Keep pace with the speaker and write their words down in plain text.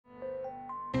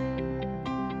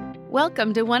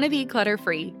Welcome to Wanna Be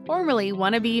Clutter-Free, formerly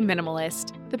Wanna Be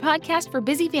Minimalist, the podcast for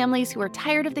busy families who are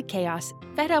tired of the chaos,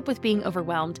 fed up with being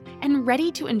overwhelmed, and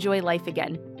ready to enjoy life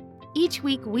again. Each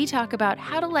week, we talk about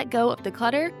how to let go of the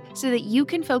clutter so that you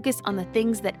can focus on the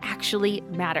things that actually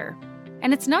matter.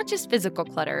 And it's not just physical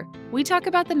clutter. We talk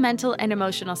about the mental and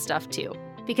emotional stuff too,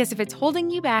 because if it's holding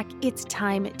you back, it's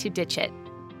time to ditch it.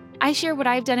 I share what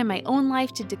I've done in my own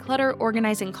life to declutter,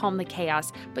 organize, and calm the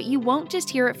chaos, but you won't just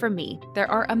hear it from me. There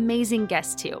are amazing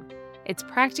guests too. It's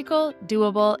practical,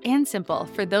 doable, and simple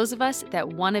for those of us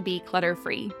that want to be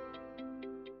clutter-free.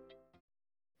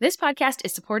 This podcast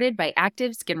is supported by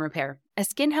Active Skin Repair, a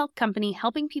skin health company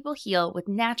helping people heal with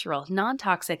natural,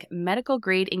 non-toxic,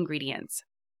 medical-grade ingredients.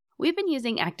 We've been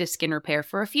using Active Skin Repair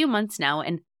for a few months now,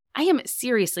 and I am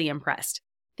seriously impressed.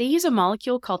 They use a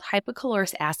molecule called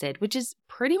hypochlorous acid, which is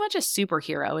pretty much a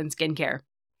superhero in skincare.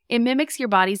 It mimics your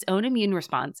body's own immune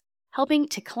response, helping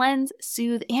to cleanse,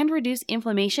 soothe, and reduce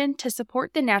inflammation to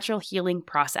support the natural healing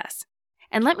process.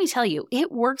 And let me tell you,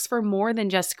 it works for more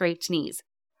than just scraped knees.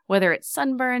 Whether it's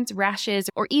sunburns, rashes,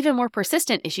 or even more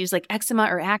persistent issues like eczema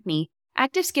or acne,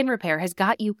 Active Skin Repair has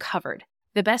got you covered.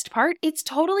 The best part? It's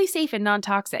totally safe and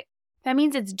non-toxic. That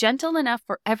means it's gentle enough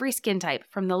for every skin type,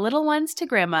 from the little ones to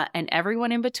grandma and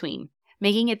everyone in between,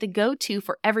 making it the go-to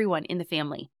for everyone in the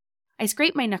family. I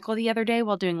scraped my knuckle the other day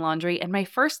while doing laundry, and my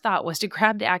first thought was to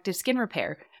grab the Active Skin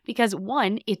Repair because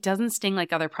 1, it doesn't sting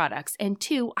like other products, and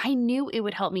 2, I knew it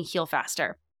would help me heal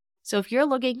faster. So if you're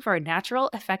looking for a natural,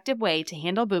 effective way to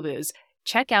handle boo-boos,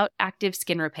 check out Active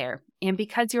Skin Repair. And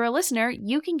because you're a listener,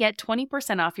 you can get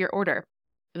 20% off your order.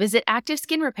 Visit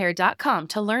ActiveSkinRepair.com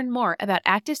to learn more about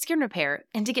Active Skin Repair,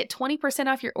 and to get 20%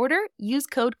 off your order, use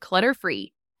code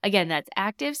CLUTTERFREE. Again, that's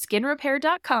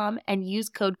ActiveSkinRepair.com and use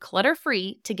code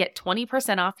CLUTTERFREE to get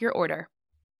 20% off your order.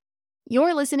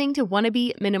 You're listening to Wanna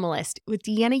Be Minimalist with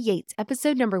Deanna Yates,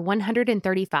 episode number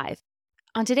 135.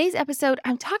 On today's episode,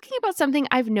 I'm talking about something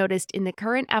I've noticed in the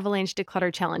current Avalanche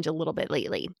Declutter Challenge a little bit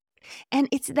lately. And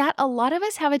it's that a lot of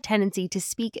us have a tendency to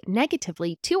speak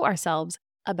negatively to ourselves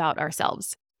about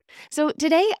ourselves. So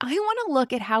today, I want to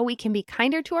look at how we can be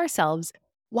kinder to ourselves,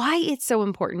 why it's so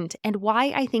important, and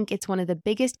why I think it's one of the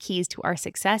biggest keys to our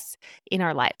success in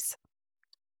our lives.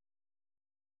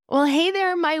 Well, hey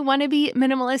there, my wannabe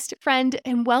minimalist friend,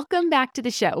 and welcome back to the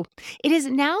show. It is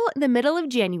now the middle of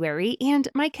January, and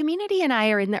my community and I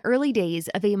are in the early days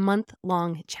of a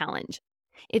month-long challenge.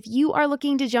 If you are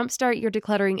looking to jumpstart your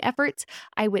decluttering efforts,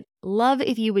 I would love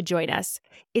if you would join us.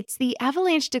 It's the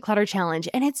Avalanche Declutter Challenge,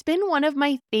 and it's been one of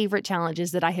my favorite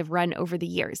challenges that I have run over the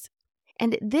years.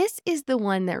 And this is the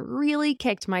one that really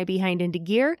kicked my behind into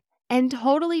gear and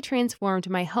totally transformed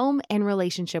my home and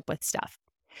relationship with stuff.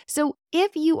 So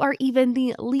if you are even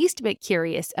the least bit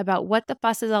curious about what the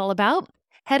fuss is all about,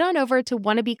 head on over to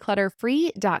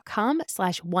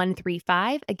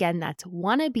wannabeclutterfree.com/135. Again, that's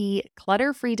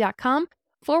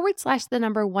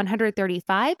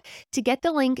wannabeclutterfree.com/135 to get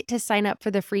the link to sign up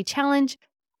for the free challenge.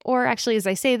 Or actually, as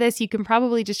I say this, you can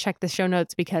probably just check the show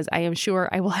notes because I am sure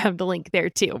I will have the link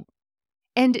there too.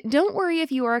 And don't worry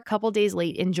if you are a couple days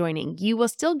late in joining. You will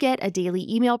still get a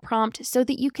daily email prompt so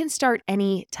that you can start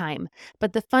any time.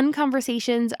 But the fun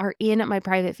conversations are in my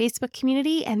private Facebook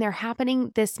community, and they're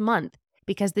happening this month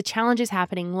because the challenge is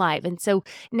happening live. And so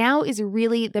now is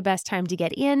really the best time to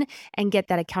get in and get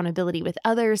that accountability with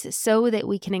others so that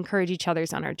we can encourage each other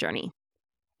on our journey.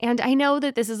 And I know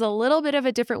that this is a little bit of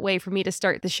a different way for me to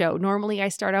start the show. Normally, I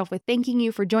start off with thanking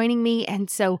you for joining me, and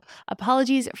so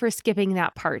apologies for skipping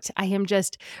that part. I am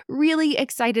just really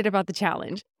excited about the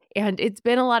challenge, and it's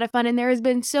been a lot of fun, and there has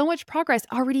been so much progress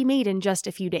already made in just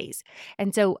a few days.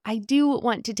 And so I do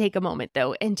want to take a moment,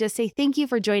 though, and just say thank you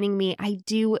for joining me. I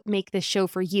do make this show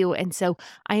for you, and so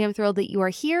I am thrilled that you are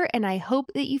here, and I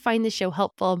hope that you find the show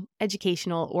helpful,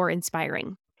 educational, or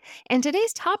inspiring. And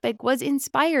today's topic was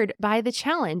inspired by the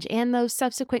challenge and those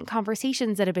subsequent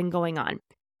conversations that have been going on.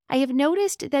 I have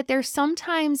noticed that there's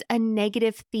sometimes a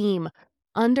negative theme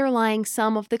underlying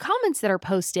some of the comments that are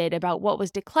posted about what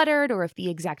was decluttered, or if the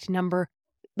exact number,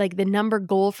 like the number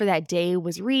goal for that day,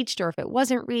 was reached or if it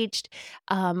wasn't reached,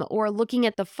 or looking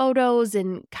at the photos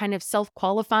and kind of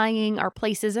self-qualifying our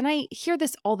places. And I hear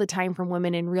this all the time from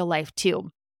women in real life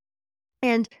too.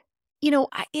 And,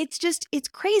 it's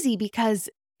crazy because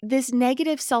this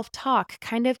negative self-talk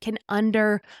kind of can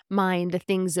undermine the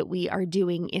things that we are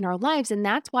doing in our lives. And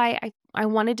that's why I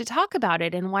wanted to talk about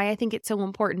it, and why I think it's so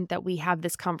important that we have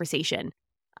this conversation.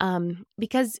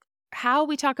 Because how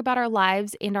we talk about our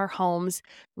lives and our homes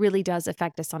really does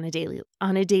affect us on a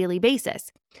daily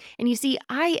basis. And you see,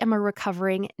 I am a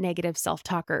recovering negative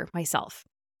self-talker myself.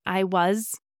 I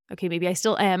was Okay, maybe I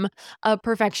still am a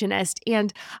perfectionist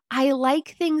and I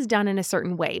like things done in a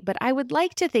certain way, but I would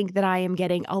like to think that I am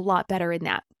getting a lot better in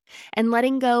that. And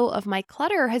letting go of my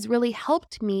clutter has really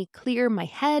helped me clear my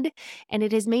head, and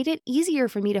it has made it easier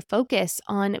for me to focus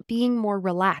on being more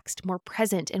relaxed, more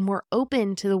present, and more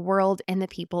open to the world and the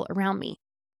people around me.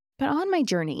 But on my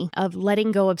journey of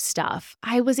letting go of stuff,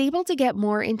 I was able to get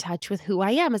more in touch with who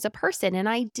I am as a person. And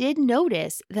I did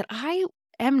notice that I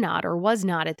am not, or was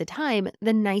not at the time,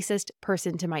 the nicest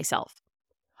person to myself.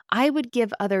 I would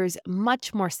give others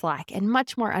much more slack and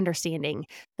much more understanding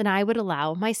than I would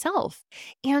allow myself.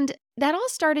 And that all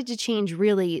started to change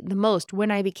really the most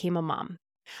when I became a mom.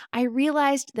 I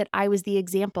realized that I was the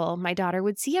example my daughter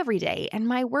would see every day, and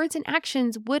my words and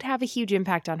actions would have a huge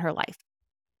impact on her life.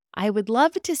 I would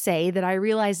love to say that I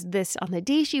realized this on the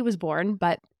day she was born,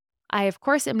 but I, of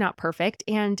course, am not perfect,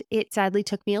 and it sadly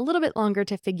took me a little bit longer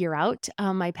to figure out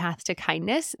my path to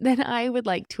kindness than I would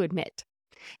like to admit.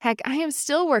 Heck, I am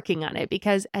still working on it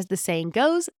because, as the saying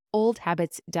goes, old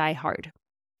habits die hard.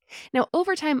 Now,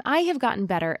 over time, I have gotten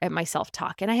better at my self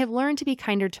talk and I have learned to be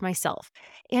kinder to myself.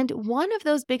 And one of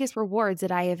those biggest rewards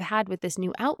that I have had with this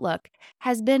new outlook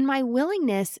has been my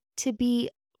willingness to be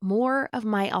more of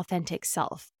my authentic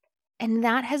self. And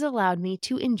that has allowed me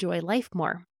to enjoy life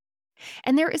more.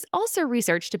 And there is also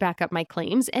research to back up my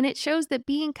claims, and it shows that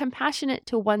being compassionate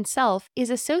to oneself is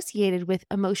associated with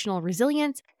emotional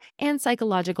resilience and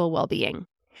psychological well being.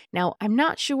 Now, I'm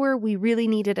not sure we really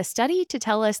needed a study to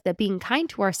tell us that being kind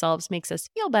to ourselves makes us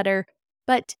feel better,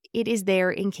 but it is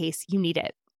there in case you need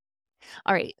it.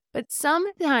 All right, but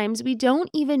sometimes we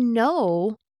don't even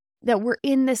know that we're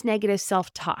in this negative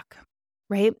self talk,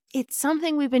 right? It's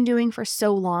something we've been doing for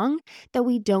so long that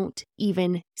we don't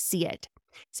even see it.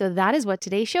 So that is what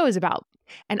today's show is about.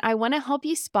 And I want to help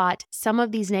you spot some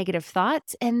of these negative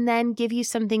thoughts and then give you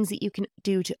some things that you can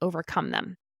do to overcome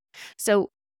them. So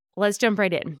let's jump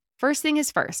right in. First thing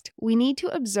is first, we need to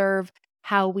observe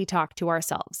how we talk to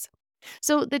ourselves.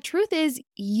 So the truth is,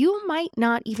 you might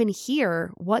not even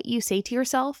hear what you say to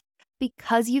yourself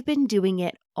because you've been doing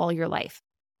it all your life.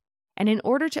 And in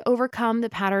order to overcome the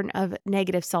pattern of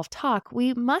negative self-talk,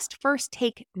 we must first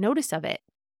take notice of it.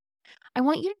 I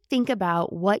want you to think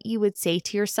about what you would say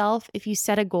to yourself if you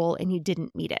set a goal and you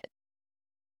didn't meet it.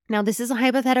 Now, this is a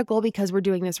hypothetical because we're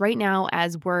doing this right now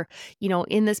as we're,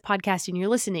 in this podcast and you're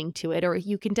listening to it, or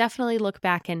you can definitely look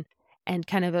back and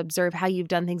kind of observe how you've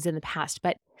done things in the past.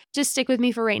 But just stick with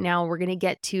me for right now. We're going to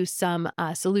get to some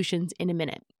solutions in a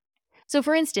minute. So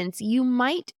for instance, you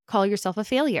might call yourself a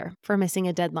failure for missing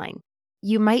a deadline.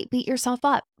 You might beat yourself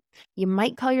up. You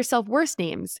might call yourself worse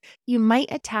names. You might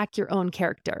attack your own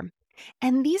character.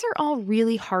 And these are all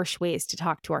really harsh ways to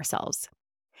talk to ourselves.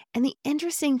 And the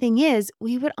interesting thing is,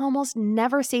 we would almost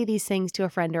never say these things to a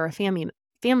friend or a family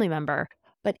member,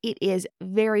 but it is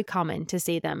very common to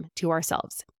say them to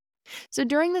ourselves. So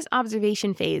during this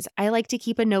observation phase, I like to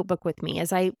keep a notebook with me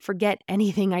as I forget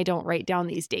anything I don't write down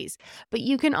these days. But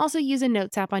you can also use a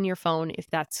notes app on your phone if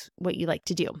that's what you like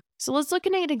to do. So let's look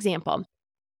at an example.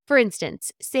 For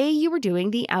instance, say you were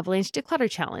doing the Avalanche Declutter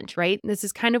Challenge, right? This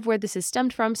is kind of where this is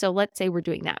stemmed from. So let's say we're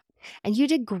doing that. And you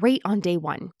did great on day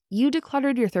 1. You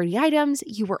decluttered your 30 items.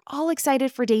 You were all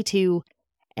excited for day 2.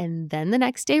 And then the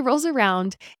next day rolls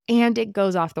around and it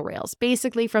goes off the rails,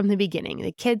 basically from the beginning.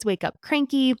 The kids wake up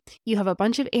cranky. You have a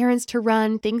bunch of errands to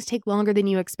run. Things take longer than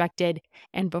you expected.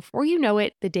 And before you know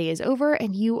it, the day is over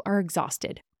and you are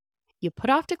exhausted. You put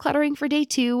off decluttering for day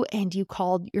 2 and you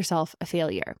called yourself a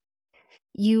failure.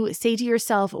 You say to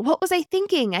yourself, what was I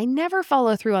thinking? I never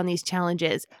follow through on these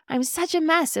challenges. I'm such a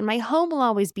mess and my home will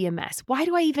always be a mess. Why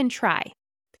do I even try?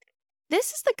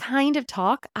 This is the kind of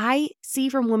talk I see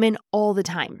from women all the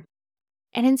time.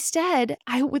 And instead,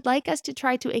 I would like us to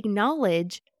try to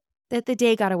acknowledge that the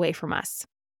day got away from us.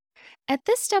 At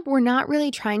this step, we're not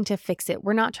really trying to fix it.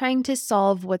 We're not trying to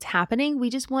solve what's happening. We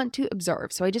just want to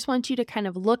observe. So I just want you to kind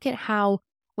of look at how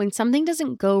when something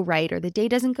doesn't go right or the day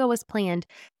doesn't go as planned,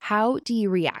 how do you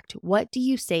react? What do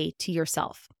you say to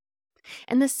yourself?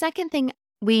 And the second thing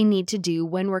we need to do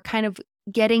when we're kind of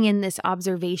getting in this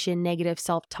observation, negative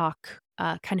self-talk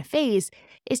kind of phase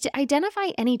is to identify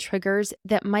any triggers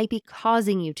that might be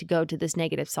causing you to go to this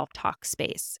negative self-talk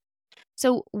space.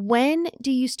 So when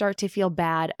do you start to feel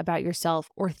bad about yourself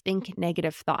or think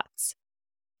negative thoughts?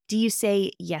 Do you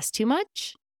say yes too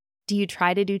much? Do you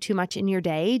try to do too much in your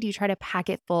day? Do you try to pack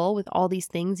it full with all these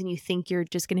things and you think you're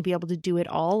just going to be able to do it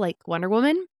all like Wonder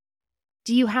Woman?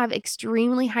 Do you have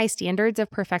extremely high standards of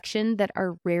perfection that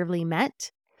are rarely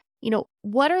met?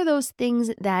 What are those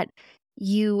things that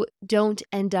you don't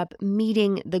end up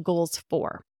meeting the goals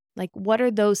for? Like, what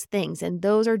are those things? And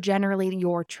those are generally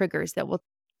your triggers that will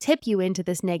tip you into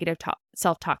this negative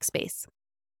self-talk space.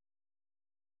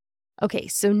 Okay,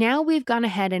 so now we've gone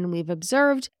ahead and we've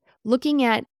observed, looking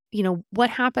at,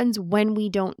 what happens when we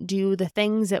don't do the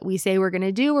things that we say we're going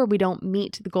to do or we don't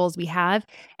meet the goals we have,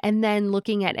 and then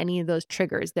looking at any of those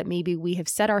triggers that maybe we have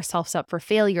set ourselves up for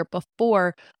failure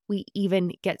before we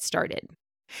even get started.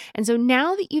 And so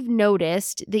now that you've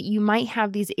noticed that you might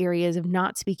have these areas of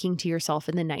not speaking to yourself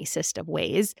in the nicest of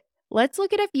ways, let's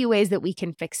look at a few ways that we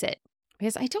can fix it.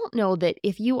 Because I don't know that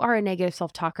if you are a negative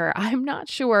self-talker, I'm not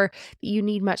sure that you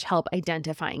need much help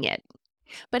identifying it.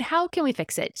 But how can we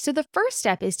fix it? So the first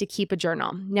step is to keep a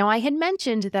journal. Now, I had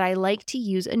mentioned that I like to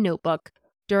use a notebook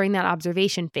during that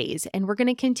observation phase, and we're going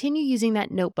to continue using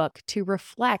that notebook to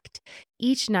reflect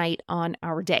each night on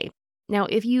our day. Now,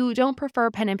 if you don't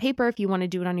prefer pen and paper, if you want to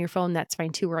do it on your phone, that's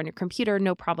fine too, or on your computer,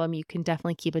 no problem. You can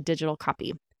definitely keep a digital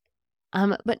copy.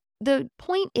 But the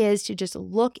point is to just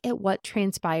look at what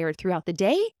transpired throughout the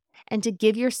day and to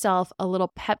give yourself a little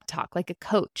pep talk, like a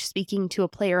coach speaking to a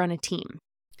player on a team.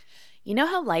 You know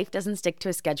how life doesn't stick to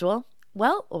a schedule?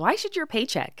 Well, why should your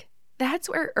paycheck? That's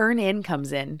where EarnIn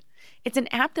comes in. It's an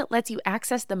app that lets you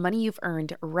access the money you've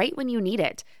earned right when you need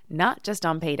it, not just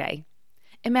on payday.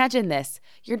 Imagine this.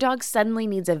 Your dog suddenly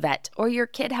needs a vet, or your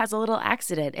kid has a little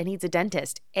accident and needs a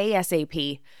dentist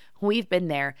ASAP. We've been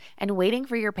there, and waiting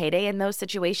for your payday in those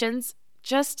situations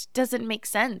just doesn't make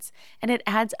sense, and it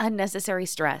adds unnecessary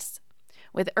stress.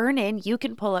 With EarnIn, you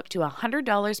can pull up to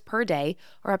 $100 per day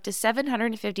or up to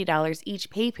 $750 each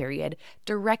pay period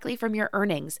directly from your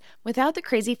earnings without the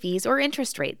crazy fees or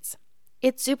interest rates.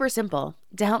 It's super simple.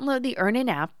 Download the EarnIn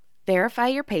app, verify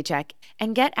your paycheck,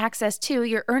 and get access to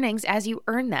your earnings as you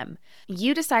earn them.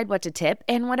 You decide what to tip,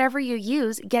 and whatever you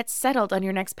use gets settled on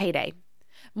your next payday.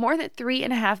 More than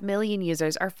 3.5 million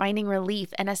users are finding relief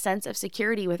and a sense of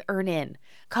security with EarnIn,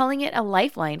 calling it a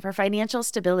lifeline for financial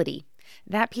stability.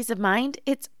 That peace of mind,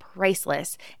 it's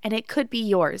priceless, and it could be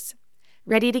yours.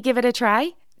 Ready to give it a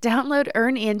try? Download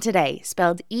EarnIn today,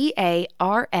 spelled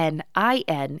EARNIN,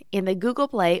 in the Google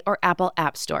Play or Apple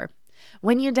App Store.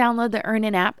 When you download the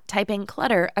EarnIn app, type in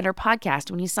Clutter under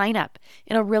podcast when you sign up.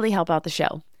 It'll really help out the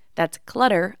show. That's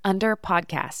Clutter under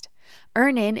podcast.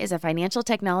 EarnIn is a financial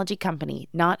technology company,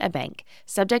 not a bank.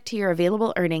 Subject to your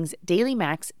available earnings, daily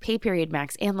max, pay period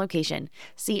max, and location.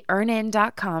 See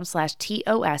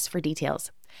earnin.com/TOS for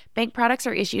details. Bank products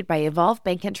are issued by Evolve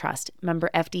Bank and Trust, member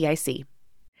FDIC.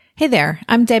 Hey there,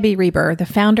 I'm Debbie Reber, the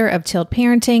founder of Tilt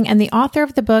Parenting and the author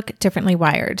of the book Differently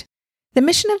Wired. The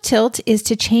mission of Tilt is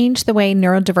to change the way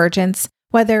neurodivergence,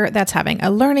 whether that's having a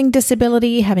learning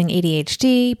disability, having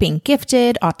ADHD, being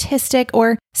gifted, autistic,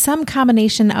 or some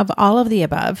combination of all of the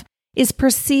above, is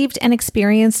perceived and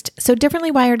experienced so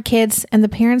differently wired kids and the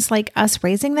parents like us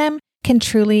raising them can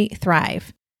truly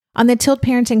thrive. On the Tilt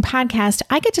Parenting podcast,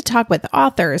 I get to talk with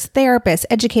authors, therapists,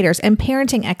 educators, and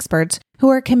parenting experts who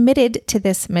are committed to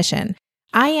this mission.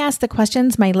 I ask the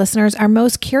questions my listeners are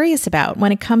most curious about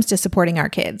when it comes to supporting our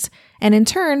kids. And in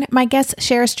turn, my guests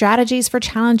share strategies for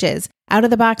challenges,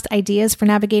 out-of-the-box ideas for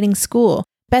navigating school,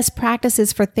 best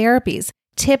practices for therapies,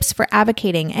 tips for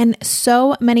advocating, and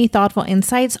so many thoughtful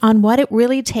insights on what it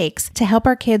really takes to help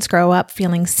our kids grow up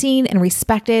feeling seen and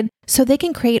respected so they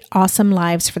can create awesome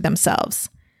lives for themselves.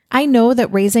 I know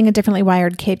that raising a differently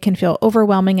wired kid can feel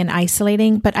overwhelming and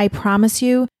isolating, but I promise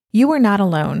you, you are not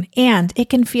alone, and it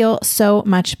can feel so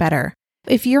much better.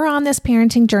 If you're on this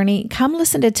parenting journey, come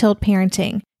listen to Tilt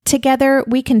Parenting. Together,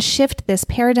 we can shift this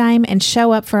paradigm and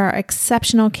show up for our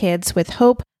exceptional kids with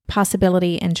hope,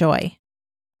 possibility, and joy.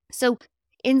 So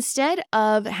instead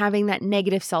of having that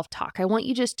negative self-talk, I want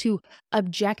you just to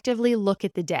objectively look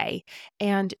at the day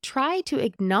and try to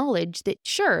acknowledge that,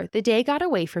 sure, the day got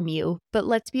away from you, but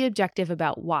let's be objective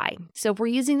about why. So if we're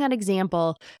using that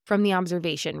example from the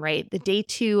observation, right? The day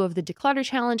 2 of the Declutter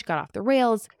Challenge got off the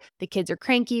rails. The kids are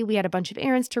cranky. We had a bunch of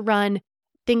errands to run.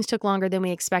 Things took longer than we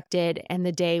expected, and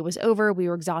the day was over. We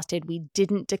were exhausted. We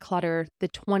didn't declutter the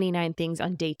 29 things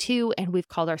on day 2, and we've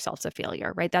called ourselves a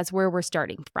failure, right? That's where we're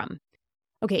starting from.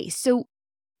 Okay, so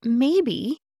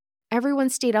maybe everyone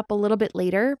stayed up a little bit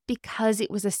later because it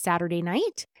was a Saturday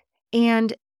night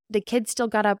and the kids still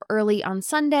got up early on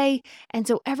Sunday. And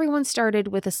so everyone started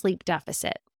with a sleep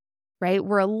deficit, right?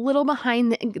 We're a little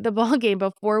behind the ball game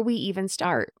before we even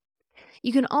start.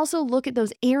 You can also look at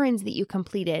those errands that you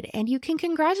completed and you can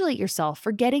congratulate yourself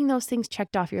for getting those things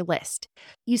checked off your list.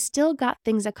 You still got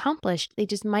things accomplished. They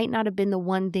just might not have been the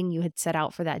one thing you had set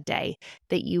out for that day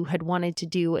that you had wanted to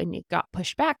do and it got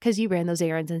pushed back because you ran those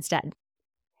errands instead.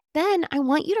 Then I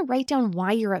want you to write down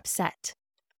why you're upset.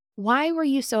 Why were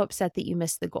you so upset that you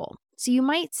missed the goal? So you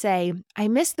might say, I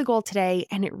missed the goal today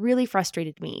and it really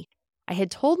frustrated me. I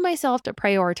had told myself to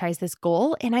prioritize this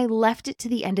goal, and I left it to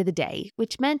the end of the day,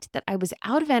 which meant that I was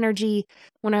out of energy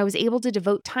when I was able to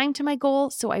devote time to my goal,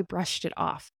 so I brushed it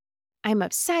off. I'm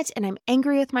upset and I'm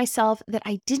angry with myself that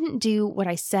I didn't do what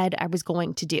I said I was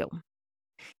going to do.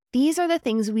 These are the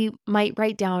things we might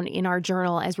write down in our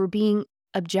journal as we're being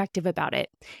objective about it.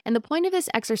 And the point of this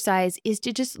exercise is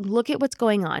to just look at what's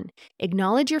going on,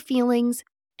 acknowledge your feelings,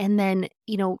 and then,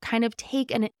 kind of take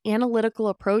an analytical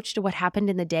approach to what happened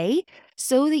in the day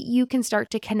so that you can start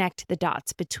to connect the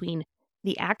dots between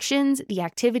the actions, the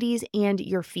activities, and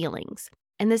your feelings.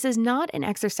 And this is not an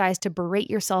exercise to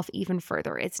berate yourself even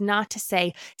further. It's not to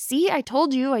say, see, I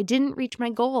told you I didn't reach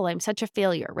my goal. I'm such a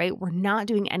failure, right? We're not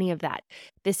doing any of that.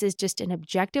 This is just an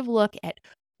objective look at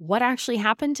what actually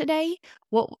happened today.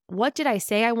 What did I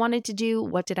say I wanted to do?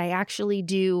 What did I actually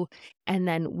do? And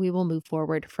then we will move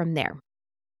forward from there.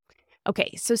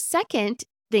 Okay, so second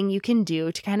thing you can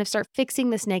do to kind of start fixing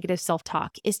this negative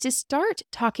self-talk is to start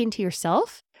talking to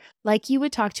yourself like you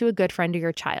would talk to a good friend or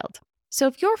your child. So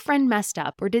if your friend messed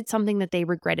up or did something that they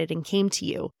regretted and came to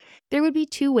you, there would be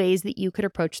two ways that you could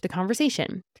approach the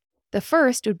conversation. The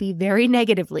first would be very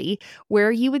negatively,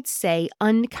 where you would say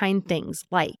unkind things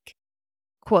like,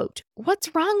 quote,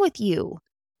 "What's wrong with you?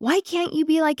 Why can't you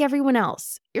be like everyone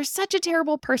else? You're such a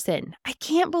terrible person. I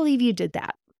can't believe you did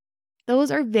that."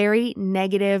 Those are very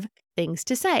negative things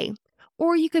to say.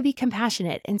 Or you could be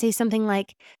compassionate and say something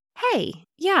like, "Hey,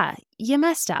 yeah, you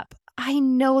messed up. I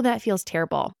know that feels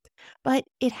terrible, but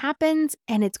it happens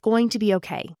and it's going to be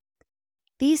okay.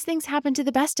 These things happen to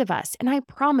the best of us, and I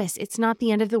promise it's not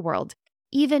the end of the world,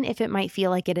 even if it might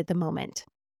feel like it at the moment."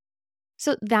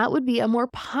 So that would be a more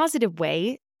positive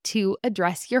way to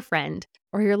address your friend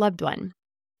or your loved one.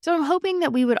 So I'm hoping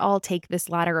that we would all take this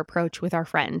latter approach with our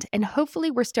friend, and hopefully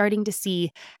we're starting to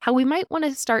see how we might want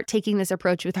to start taking this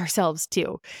approach with ourselves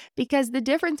too, because the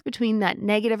difference between that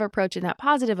negative approach and that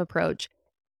positive approach,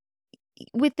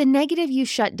 with the negative you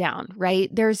shut down, right?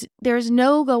 There's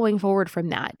no going forward from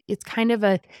that. It's kind of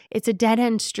it's a dead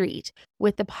end street.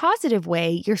 With the positive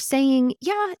way, you're saying,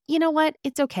 yeah, you know what?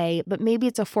 It's okay, but maybe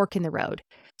it's a fork in the road.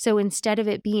 So instead of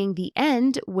it being the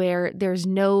end where there's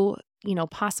no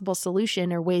possible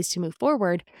solution or ways to move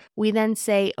forward, we then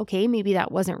say, okay, maybe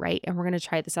that wasn't right, and we're going to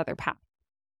try this other path.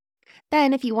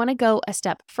 Then if you want to go a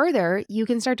step further, you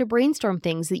can start to brainstorm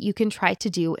things that you can try to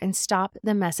do and stop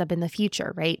the mess up in the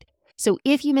future, right? So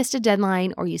if you missed a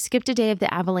deadline or you skipped a day of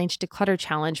the Avalanche Declutter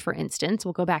Challenge, for instance,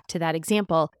 we'll go back to that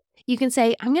example, you can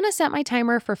say, I'm going to set my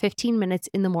timer for 15 minutes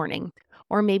in the morning,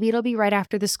 or maybe it'll be right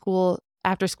after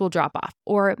after school drop off,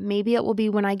 or maybe it will be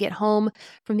when I get home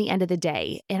from the end of the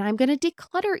day, and I'm going to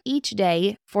declutter each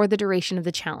day for the duration of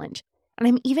the challenge. And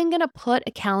I'm even going to put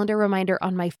a calendar reminder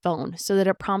on my phone so that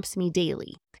it prompts me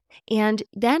daily. And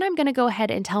then I'm going to go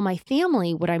ahead and tell my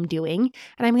family what I'm doing,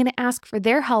 and I'm going to ask for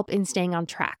their help in staying on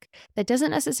track. That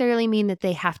doesn't necessarily mean that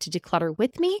they have to declutter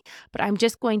with me, but I'm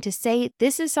just going to say,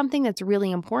 this is something that's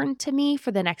really important to me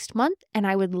for the next month, and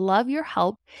I would love your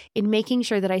help in making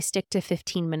sure that I stick to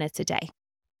 15 minutes a day.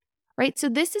 Right? So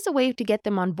this is a way to get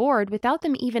them on board without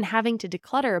them even having to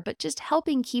declutter, but just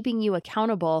keeping you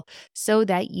accountable so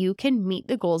that you can meet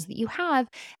the goals that you have.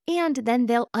 And then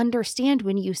they'll understand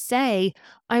when you say,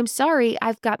 I'm sorry,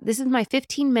 this is my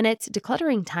 15 minutes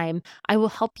decluttering time. I will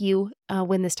help you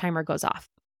when this timer goes off,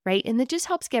 right? And that just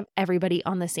helps get everybody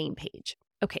on the same page.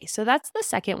 Okay, so that's the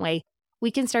second way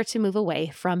we can start to move away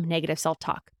from negative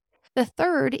self-talk. The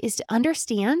third is to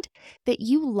understand that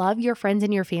you love your friends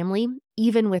and your family,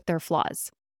 even with their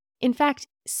flaws. In fact,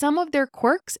 some of their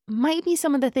quirks might be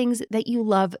some of the things that you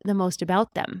love the most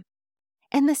about them.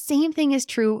 And the same thing is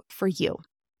true for you.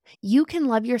 You can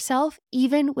love yourself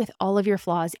even with all of your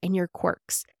flaws and your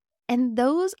quirks. And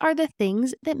those are the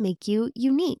things that make you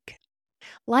unique.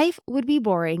 Life would be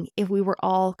boring if we were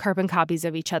all carbon copies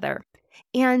of each other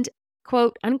and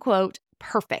quote unquote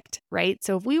perfect, right?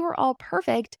 So if we were all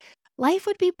perfect, life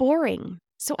would be boring.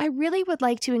 So I really would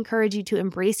like to encourage you to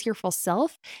embrace your full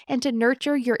self and to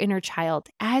nurture your inner child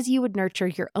as you would nurture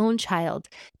your own child,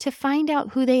 to find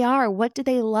out who they are, what do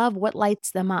they love, what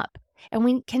lights them up. And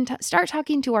we can start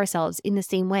talking to ourselves in the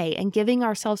same way and giving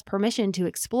ourselves permission to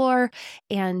explore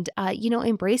and,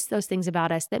 embrace those things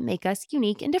about us that make us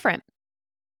unique and different.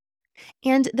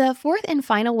 And the fourth and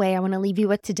final way I want to leave you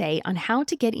with today on how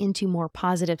to get into more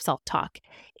positive self-talk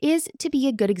is to be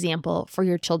a good example for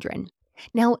your children.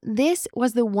 Now, this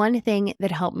was the one thing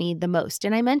that helped me the most,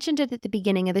 and I mentioned it at the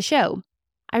beginning of the show.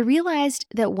 I realized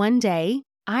that one day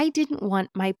I didn't want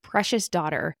my precious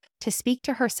daughter to speak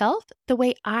to herself the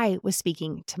way I was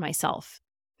speaking to myself.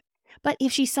 But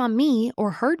if she saw me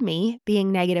or heard me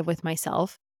being negative with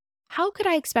myself, how could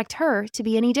I expect her to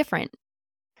be any different?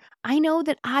 I know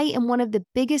that I am one of the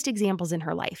biggest examples in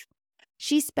her life.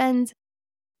 She spends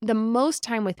the most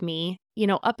time with me,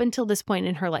 up until this point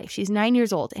in her life. She's 9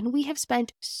 years old, and we have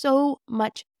spent so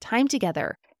much time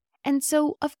together. And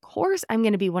so, of course, I'm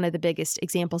going to be one of the biggest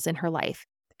examples in her life.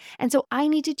 And so I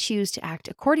need to choose to act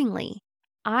accordingly.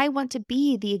 I want to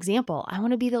be the example. I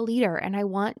want to be the leader, and I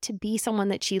want to be someone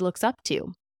that she looks up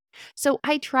to. So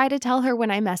I try to tell her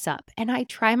when I mess up, and I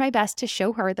try my best to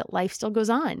show her that life still goes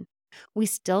on. We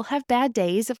still have bad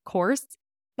days, of course,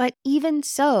 but even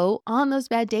so, on those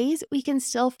bad days, we can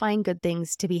still find good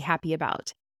things to be happy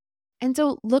about. And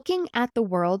so looking at the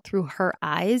world through her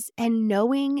eyes and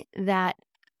knowing that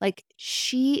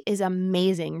she is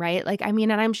amazing, right?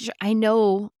 I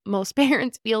know most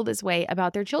parents feel this way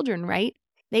about their children, right?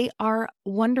 They are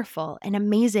wonderful and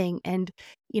amazing and,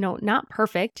 not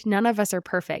perfect. None of us are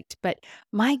perfect, but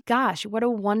my gosh, what a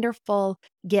wonderful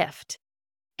gift.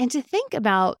 And to think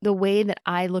about the way that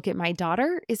I look at my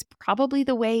daughter is probably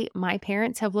the way my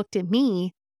parents have looked at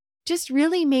me, just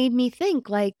really made me think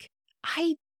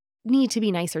I need to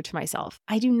be nicer to myself.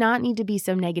 I do not need to be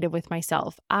so negative with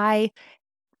myself. I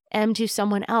am to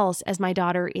someone else as my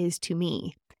daughter is to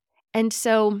me. And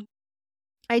so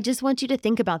I just want you to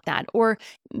think about that. Or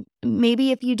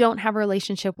maybe if you don't have a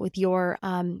relationship with your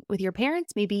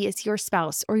parents, maybe it's your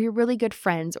spouse or your really good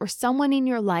friends or someone in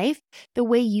your life. The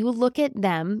way you look at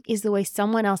them is the way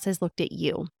someone else has looked at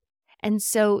you. And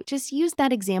so just use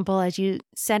that example as you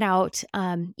set out,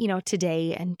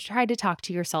 today and try to talk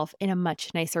to yourself in a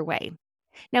much nicer way.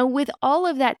 Now, with all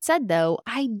of that said, though,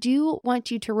 I do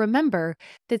want you to remember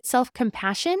that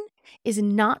self-compassion is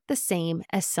not the same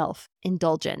as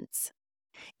self-indulgence.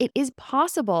 It is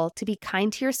possible to be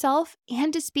kind to yourself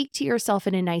and to speak to yourself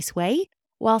in a nice way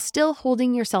while still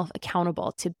holding yourself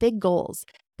accountable to big goals,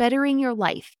 bettering your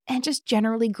life, and just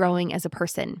generally growing as a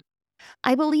person.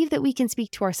 I believe that we can speak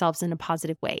to ourselves in a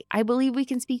positive way. I believe we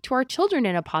can speak to our children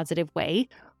in a positive way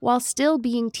while still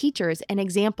being teachers and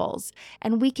examples,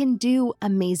 and we can do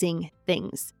amazing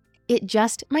things. It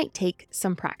just might take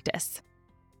some practice.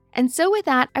 And so with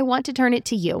that, I want to turn it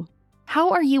to you.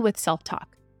 How are you with self-talk?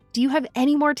 Do you have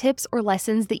any more tips or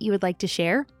lessons that you would like to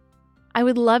share? I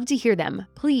would love to hear them.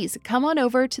 Please come on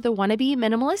over to the Wannabe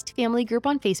Minimalist family group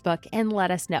on Facebook and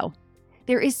let us know.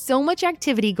 There is so much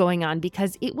activity going on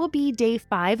because it will be day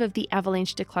 5 of the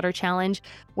Avalanche Declutter Challenge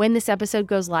when this episode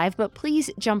goes live, but please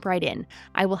jump right in.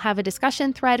 I will have a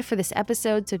discussion thread for this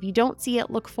episode, so if you don't see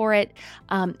it, look for it,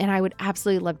 and I would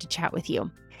absolutely love to chat with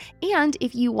you. And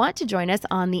if you want to join us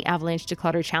on the Avalanche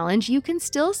Declutter Challenge, you can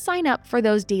still sign up for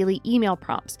those daily email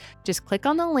prompts. Just click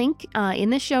on the link in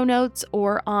the show notes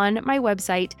or on my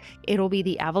website. It'll be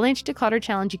the Avalanche Declutter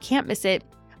Challenge. You can't miss it.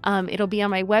 It'll be on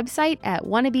my website at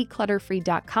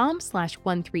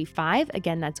wannabeclutterfree.com/135.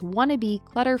 Again, that's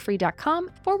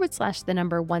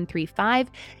wannabeclutterfree.com/135.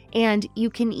 And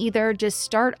you can either just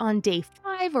start on day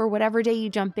 5 or whatever day you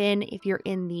jump in if you're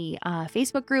in the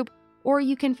Facebook group, or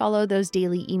you can follow those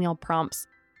daily email prompts.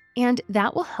 And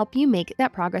that will help you make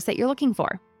that progress that you're looking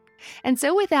for. And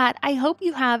so with that, I hope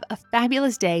you have a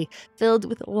fabulous day filled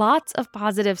with lots of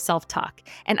positive self-talk.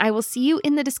 And I will see you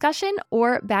in the discussion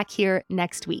or back here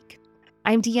next week.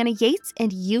 I'm Deanna Yates,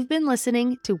 and you've been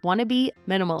listening to Wannabe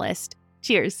Minimalist.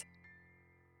 Cheers.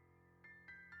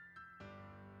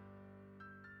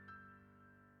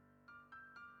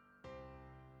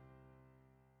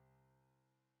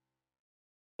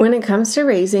 When it comes to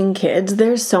raising kids,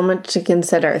 there's so much to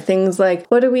consider. Things like,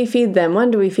 what do we feed them?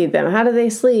 When do we feed them? How do they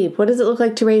sleep? What does it look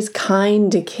like to raise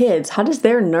kind kids? How does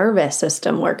their nervous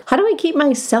system work? How do I keep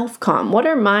myself calm? What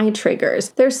are my triggers?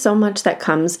 There's so much that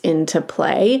comes into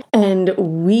play, and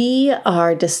we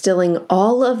are distilling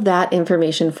all of that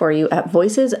information for you at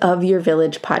Voices of Your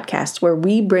Village podcast, where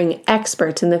we bring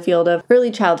experts in the field of early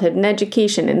childhood and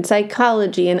education and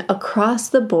psychology and across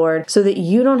the board so that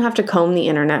you don't have to comb the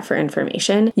internet for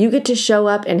information. You get to show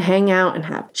up and hang out and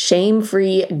have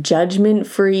shame-free,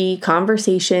 judgment-free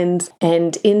conversations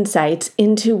and insights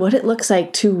into what it looks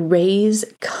like to raise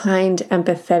kind,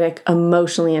 empathetic,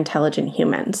 emotionally intelligent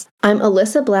humans. I'm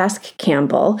Alyssa Blask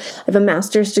Campbell. I have a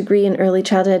master's degree in early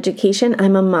childhood education.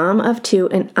 I'm a mom of 2,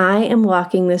 and I am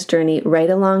walking this journey right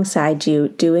alongside you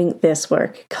doing this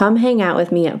work. Come hang out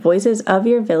with me at Voices of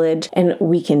Your Village, and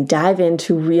we can dive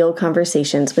into real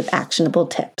conversations with actionable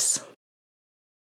tips.